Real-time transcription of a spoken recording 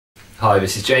Hi,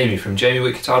 this is Jamie from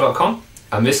jamiewithguitar.com,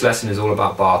 and this lesson is all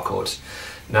about bar chords.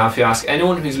 Now, if you ask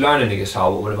anyone who's learning the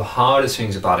guitar what one of the hardest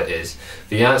things about it is,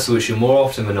 the answer which you'll more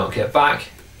often than not get back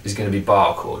is going to be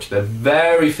bar chords. They're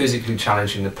very physically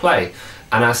challenging to play,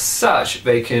 and as such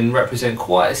they can represent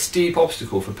quite a steep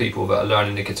obstacle for people that are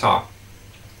learning the guitar.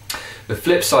 The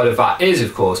flip side of that is,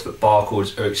 of course, that bar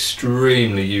chords are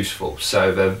extremely useful.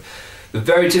 So they're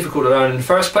very difficult to learn in the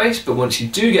first place, but once you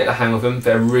do get the hang of them,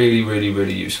 they're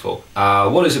really useful.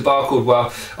 What is a bar chord?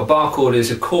 Well, a bar chord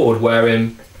is a chord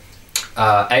wherein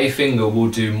a finger will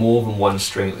do more than one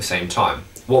string at the same time.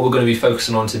 What we're going to be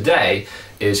focusing on today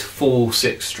is full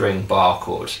 6-string bar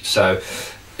chords. So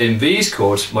in these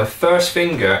chords, my first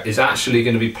finger is actually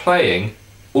going to be playing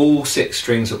all 6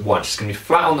 strings at once. It's going to be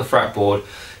flat on the fretboard,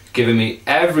 giving me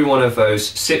every one of those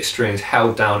 6 strings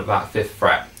held down at that 5th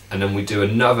fret. And then we do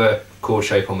another chord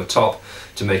shape on the top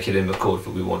to make it in the chord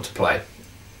that we want to play.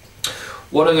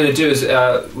 What I'm going to do is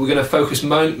we're going to focus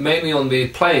mainly on the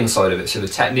playing side of it, so the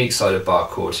technique side of bar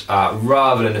chords,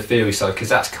 rather than the theory side, because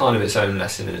that's kind of its own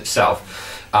lesson in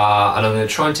itself. And I'm going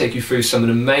to try and take you through some of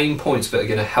the main points that are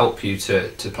going to help you to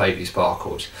play these bar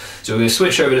chords. So we're going to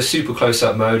switch over to super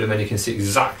close-up mode, and then you can see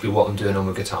exactly what I'm doing on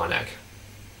the guitar neck.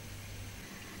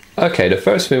 Okay, the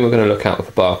first thing we're going to look at with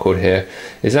a bar chord here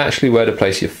is actually where to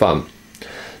place your thumb.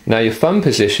 Now, your thumb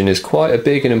position is quite a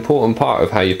big and important part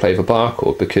of how you play the bar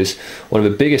chord, because one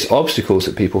of the biggest obstacles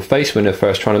that people face when they're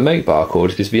first trying to make bar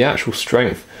chords is the actual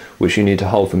strength which you need to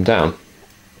hold them down.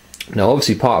 Now,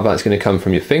 obviously part of that's going to come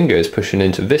from your fingers pushing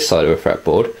into this side of a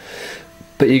fretboard,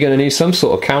 but you're going to need some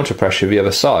sort of counter pressure the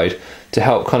other side to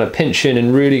help kind of pinch in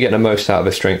and really get the most out of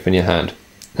the strength in your hand. And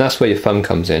that's where your thumb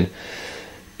comes in.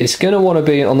 It's going to want to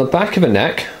be on the back of the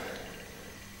neck,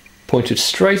 pointed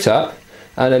straight up,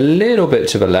 and a little bit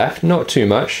to the left, not too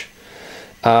much.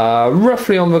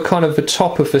 Roughly on the kind of the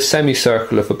top of the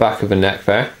semicircle of the back of the neck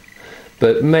there,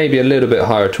 but maybe a little bit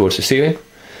higher towards the ceiling.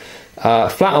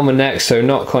 Flat on the neck, so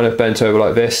not kind of bent over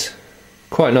like this,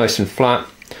 quite nice and flat.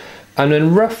 And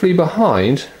then roughly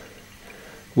behind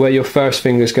where your first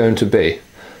finger is going to be.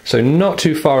 So not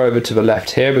too far over to the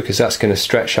left here, because that's going to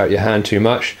stretch out your hand too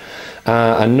much,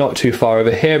 and not too far over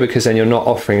here, because then you're not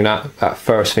offering that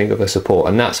first finger for support,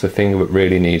 and that's the finger that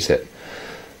really needs it.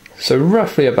 So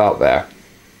roughly about there.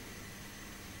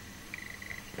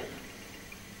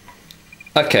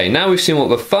 Okay, now we've seen what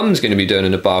the thumb's going to be doing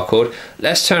in the bar chord,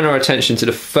 let's turn our attention to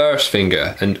the first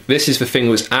finger, and this is the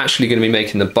finger that's actually going to be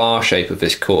making the bar shape of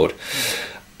this chord.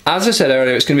 As I said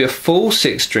earlier, it's going to be a full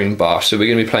 6-string bar, so we're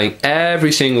going to be playing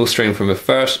every single string from the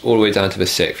first all the way down to the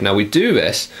 6th. Now we do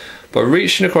this by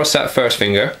reaching across that first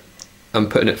finger and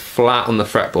putting it flat on the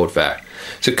fretboard there.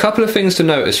 So a couple of things to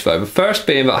notice though. The first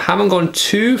being that I haven't gone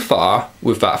too far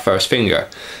with that first finger.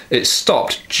 It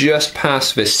stopped just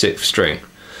past this 6th string.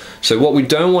 So what we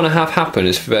don't want to have happen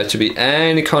is for there to be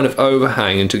any kind of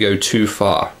overhang and to go too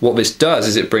far. What this does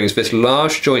is it brings this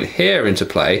large joint here into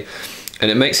play, and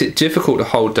it makes it difficult to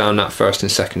hold down that first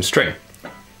and second string.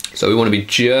 So we want to be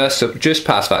just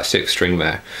past that 6th string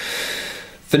there.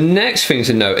 The next thing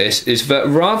to notice is that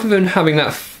rather than having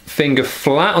that finger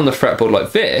flat on the fretboard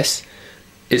like this,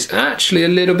 it's actually a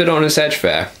little bit on its edge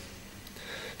there.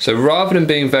 So rather than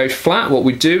being very flat, what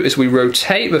we do is we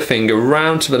rotate the finger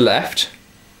round to the left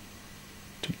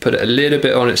to put it a little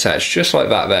bit on its edge, just like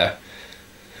that there.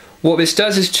 What this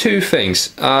does is two things.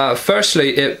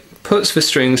 Firstly, it puts the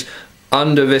strings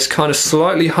under this kind of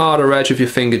slightly harder edge of your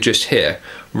finger just here,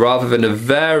 rather than a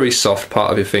very soft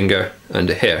part of your finger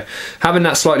under here. Having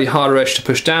that slightly harder edge to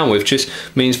push down with just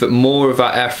means that more of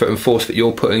that effort and force that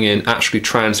you're putting in actually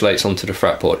translates onto the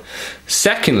fretboard.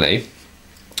 Secondly,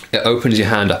 it opens your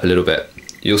hand up a little bit.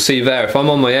 You'll see there, if I'm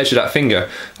on my edge of that finger,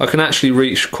 I can actually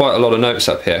reach quite a lot of notes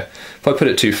up here. If I put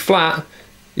it too flat,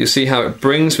 you'll see how it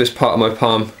brings this part of my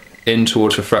palm in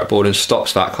towards the fretboard and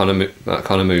stops that kind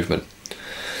of movement.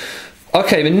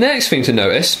 Okay, the next thing to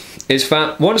notice is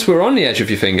that once we're on the edge of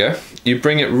your finger, you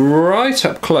bring it right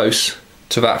up close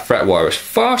to that fret wire, as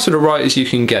far to the right as you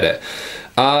can get it.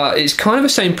 It's kind of the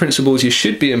same principle as you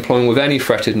should be employing with any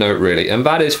fretted note really, and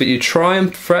that is that you try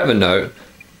and fret the note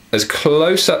as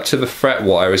close up to the fret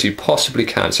wire as you possibly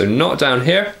can. So not down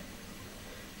here,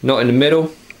 not in the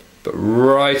middle, but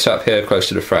right up here close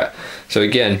to the fret. So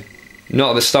again, not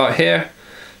at the start here,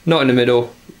 not in the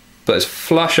middle, but as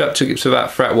flush up to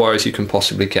that fret wire as you can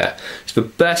possibly get. It's the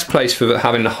best place for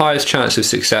having the highest chance of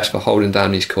success for holding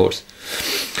down these chords.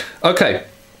 Okay,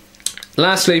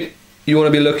 lastly, you want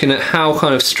to be looking at how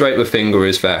kind of straight the finger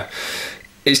is there.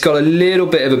 it's got a little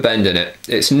bit of a bend in it.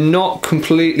 It's not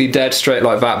completely dead straight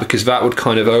like that, because that would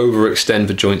kind of overextend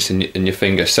the joints in your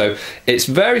finger. So it's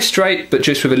very straight, but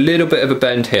just with a little bit of a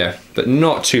bend here, but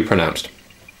not too pronounced.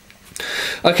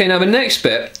 Okay, now the next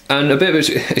bit, and a bit of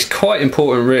it's quite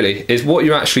important really, is what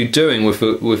you're actually doing with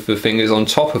the fingers on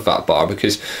top of that bar,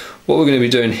 because what we're going to be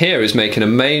doing here is making a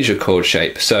major chord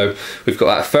shape. So we've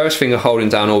got that first finger holding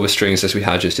down all the strings as we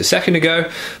had just a second ago,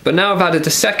 but now I've added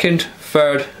the second,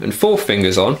 third and fourth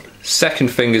fingers on. Second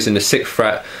finger's in the 6th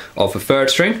fret of the 3rd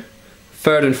string,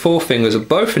 3rd and 4th fingers are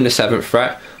both in the 7th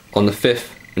fret on the 5th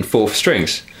and 4th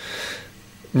strings.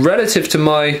 Relative to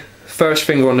my first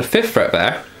finger on the 5th fret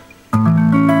there,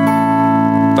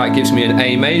 that gives me an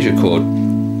A major chord.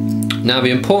 Now the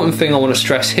important thing I want to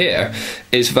stress here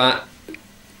is that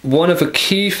one of the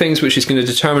key things which is going to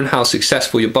determine how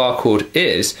successful your bar chord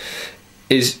is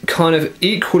kind of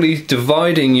equally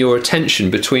dividing your attention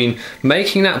between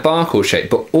making that bar chord shape,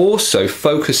 but also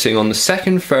focusing on the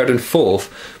 2nd, 3rd and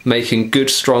 4th, making good,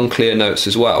 strong, clear notes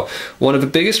as well. One of the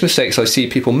biggest mistakes I see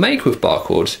people make with bar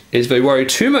chords is they worry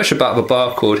too much about the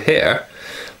bar chord here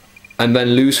and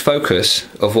then lose focus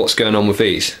of what's going on with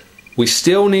these. We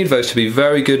still need those to be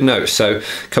very good notes, so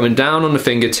coming down on the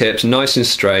fingertips, nice and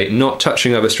straight, not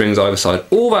touching other strings either side,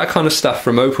 all that kind of stuff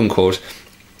from open chords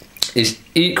is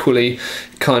equally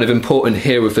kind of important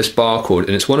here with this bar chord,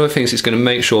 and it's one of the things that's going to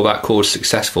make sure that chord's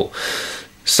successful.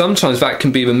 Sometimes that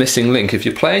can be the missing link. If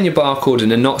you're playing your bar chord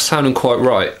and they're not sounding quite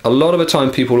right, a lot of the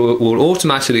time people will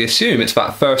automatically assume it's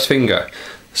that first finger.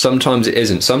 Sometimes it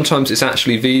isn't. Sometimes it's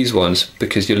actually these ones,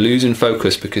 because you're losing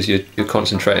focus because you're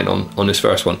concentrating on this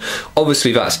first one.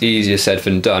 Obviously that's easier said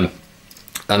than done,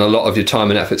 and a lot of your time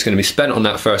and effort is going to be spent on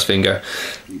that first finger,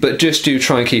 but just do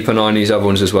try and keep an eye on these other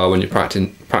ones as well when you're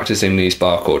practicing these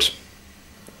bar chords.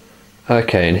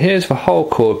 Okay, and here's the whole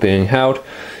chord being held.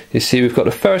 You see we've got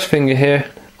the first finger here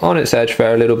on its edge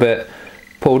there a little bit,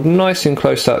 pulled nice and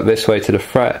close up this way to the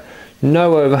fret,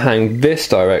 no overhang this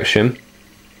direction,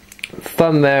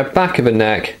 thumb there, back of the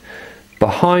neck,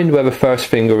 behind where the first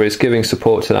finger is, giving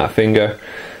support to that finger.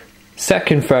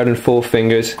 2nd, 3rd and 4th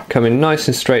fingers coming nice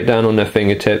and straight down on their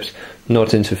fingertips,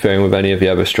 not interfering with any of the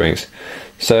other strings.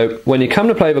 So when you come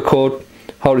to play the chord,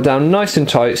 hold it down nice and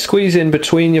tight, squeeze in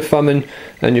between your thumb and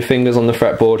your fingers on the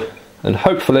fretboard, and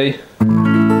hopefully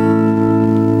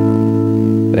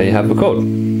there you have the chord.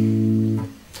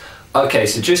 Okay,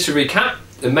 so just to recap,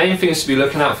 the main things to be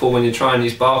looking out for when you're trying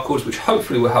these bar chords, which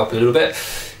hopefully will help a little bit: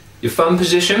 your thumb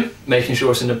position, making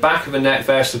sure it's in the back of the neck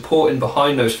there, supporting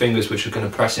behind those fingers which are going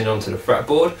to press in onto the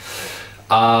fretboard.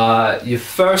 Your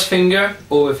first finger,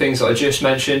 all the things that I just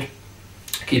mentioned,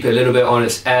 keep it a little bit on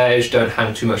its edge, don't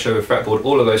hang too much over the fretboard,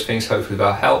 all of those things hopefully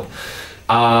will help.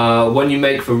 When you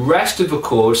make the rest of the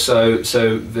chord, so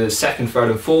the 2nd,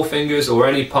 3rd and 4th fingers, or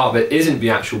any part that isn't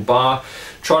the actual bar,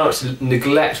 try not to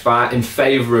neglect that in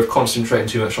favour of concentrating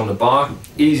too much on the bar.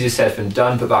 Easier said than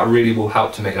done, but that really will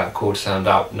help to make that chord sound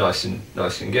out nice and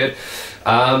good.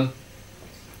 And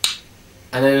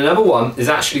then another one is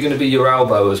actually going to be your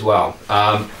elbow as well.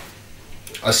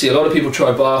 I see a lot of people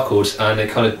try bar chords and they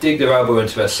kind of dig their elbow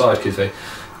into their side because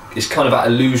it's kind of that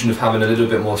illusion of having a little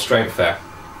bit more strength there.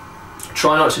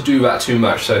 Try not to do that too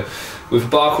much. So with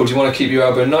bar chords, you want to keep your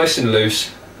elbow nice and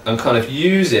loose and kind of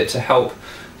use it to help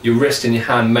your wrist and your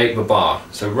hand make the bar.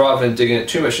 So rather than digging it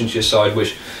too much into your side,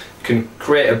 which can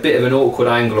create a bit of an awkward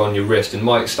angle on your wrist and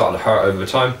might start to hurt over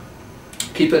time,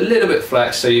 keep it a little bit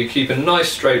flexed so you keep a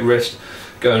nice straight wrist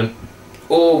going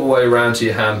all the way around to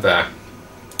your hand there.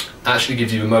 Actually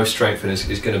gives you the most strength and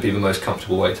is going to be the most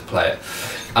comfortable way to play it.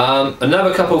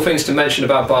 Another couple of things to mention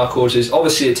about bar chords is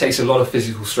obviously it takes a lot of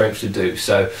physical strength to do.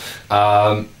 So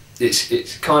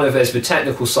it's kind of, there's the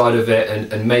technical side of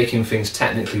it and making things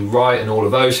technically right and all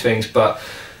of those things, but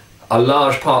a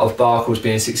large part of bar chords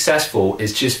being successful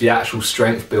is just the actual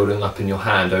strength building up in your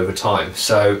hand over time.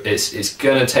 So it's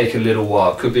going to take a little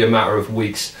while. It could be a matter of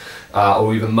weeks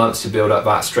or even months to build up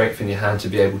that strength in your hand to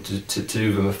be able to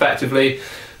do them effectively.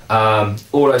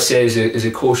 All I say is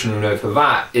a cautionary note for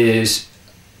that is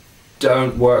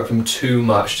don't work them too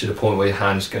much to the point where your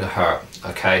hand's going to hurt.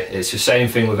 Okay, it's the same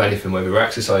thing with anything, whether you're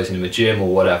exercising in the gym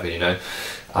or whatever, you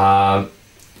know.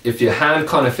 If your hand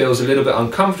kind of feels a little bit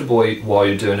uncomfortable while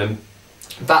you're doing them,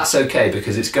 that's okay,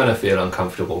 because it's going to feel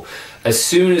uncomfortable. As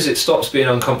soon as it stops being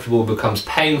uncomfortable, becomes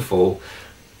painful,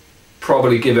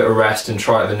 probably give it a rest and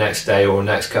try it the next day or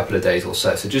next couple of days or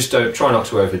so. So just try not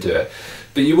to overdo it.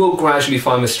 But you will gradually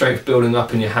find the strength building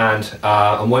up in your hand,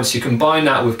 and once you combine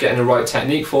that with getting the right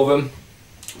technique for them,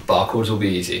 bar chords will be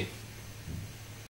easy.